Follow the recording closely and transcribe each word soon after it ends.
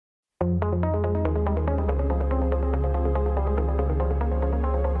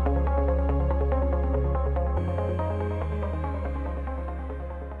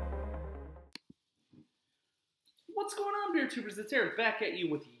YouTubers, it's Eric back at you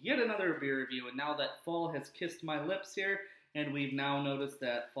with yet another beer review, and now that fall has kissed my lips here, and we've now noticed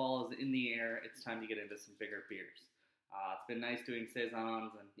that fall is in the air, it's time to get into some bigger beers. It's been nice doing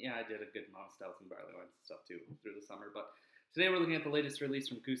saisons, and yeah, I did a good amount of stouts and barley wines and stuff too through the summer, but today we're looking at the latest release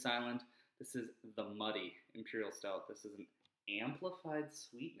from Goose Island. This is the Muddy Imperial Stout. This is an amplified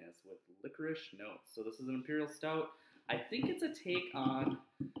sweetness with licorice notes. So this is an Imperial Stout. I think it's a take on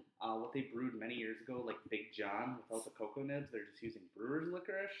what they brewed many years ago, like Big John without the cocoa nibs. They're just using brewer's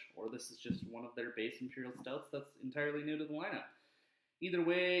licorice, or this is just one of their base Imperial Stouts that's entirely new to the lineup. Either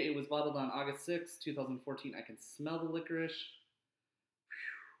way, it was bottled on August 6, 2014. I can smell the licorice.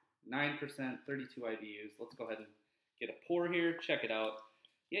 9%, 32 IBUs. Let's go ahead and get a pour here. Check it out.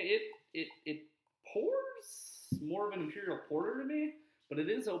 Yeah, it pours more of an Imperial Porter to me, but it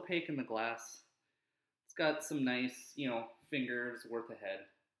is opaque in the glass. It's got some nice, fingers worth a head.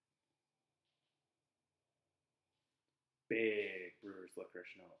 Big brewer's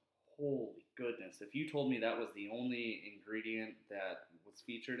licorice note. Holy goodness. If you told me that was the only ingredient that was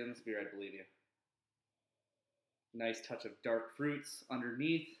featured in this beer, I'd believe you. Nice touch of dark fruits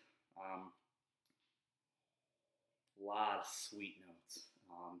underneath. A lot of sweet notes.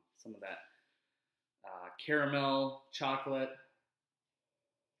 Some of that caramel, chocolate.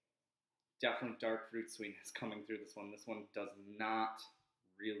 Definitely dark fruit sweetness coming through this one. This one does not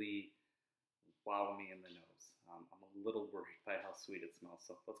really wow me in the nose. I'm a little worried by how sweet it smells,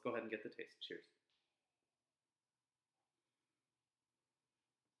 so let's go ahead and get the taste. Cheers.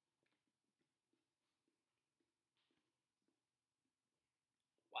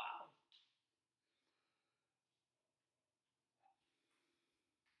 Wow.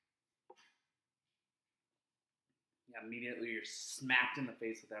 Yeah, immediately you're smacked in the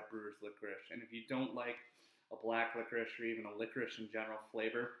face with that brewer's licorice, and if you don't like a black licorice or even a licorice in general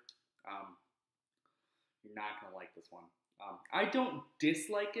flavor, you're not going to like this one. I don't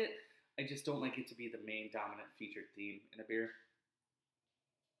dislike it. I just don't like it to be the main dominant featured theme in a beer.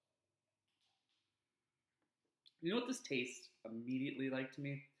 You know what this tastes immediately like to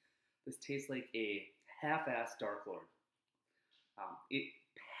me? This tastes like a half-assed Dark Lord. It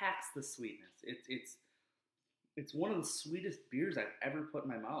packs the sweetness. It's one of the sweetest beers I've ever put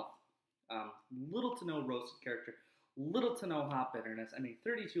in my mouth. Little to no roasted character, little to no hop bitterness. I mean,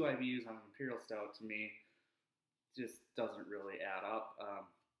 32 IBUs on an Imperial Stout to me just doesn't really add up.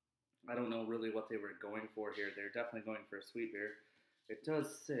 I don't know really what they were going for here. They're definitely going for a sweet beer. It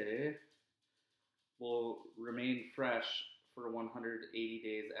does say will remain fresh for 180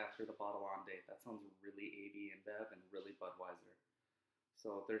 days after the bottle on date. That sounds really AB InBev and really Budweiser.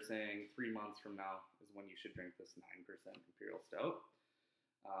 So they're saying 3 months from now is when you should drink this 9% Imperial Stout.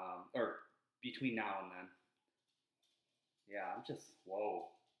 Or between now and then. Yeah, I'm just,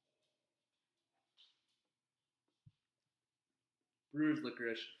 whoa. Brewer's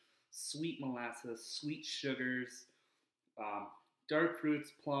licorice, sweet molasses, sweet sugars, dark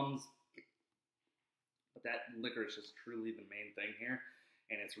fruits, plums. But that licorice is truly the main thing here,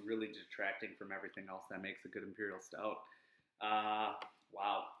 and it's really detracting from everything else that makes a good Imperial Stout.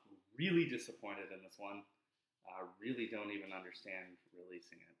 Wow, really disappointed in this one. Really don't even understand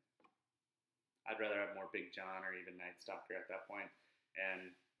releasing it. I'd rather have more Big John or even Night Stalker at that point,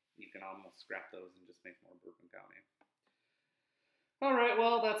 and you can almost scrap those and just make more Bourbon County. All right,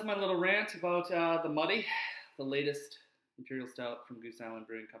 well, that's my little rant about the Muddy, the latest Imperial Stout from Goose Island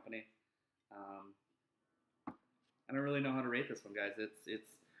Brewing Company. I don't really know how to rate this one, guys.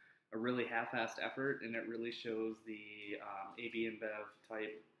 It's a really half-assed effort, and it really shows the AB InBev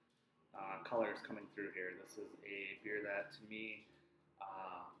type colors coming through here. This is a beer that, to me,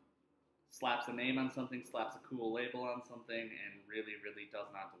 slaps a name on something, slaps a cool label on something, and really, really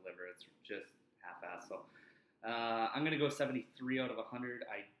does not deliver. It's just half-assed. So I'm going to go 73 out of 100.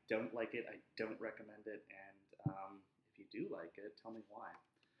 I don't like it. I don't recommend it. And if you do like it, tell me why.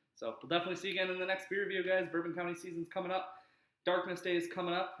 So we'll definitely see you again in the next beer review, guys. Bourbon County season's coming up. Darkness Day is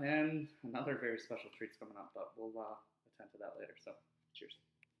coming up. And another very special treat's coming up. But we'll attend to that later. So cheers.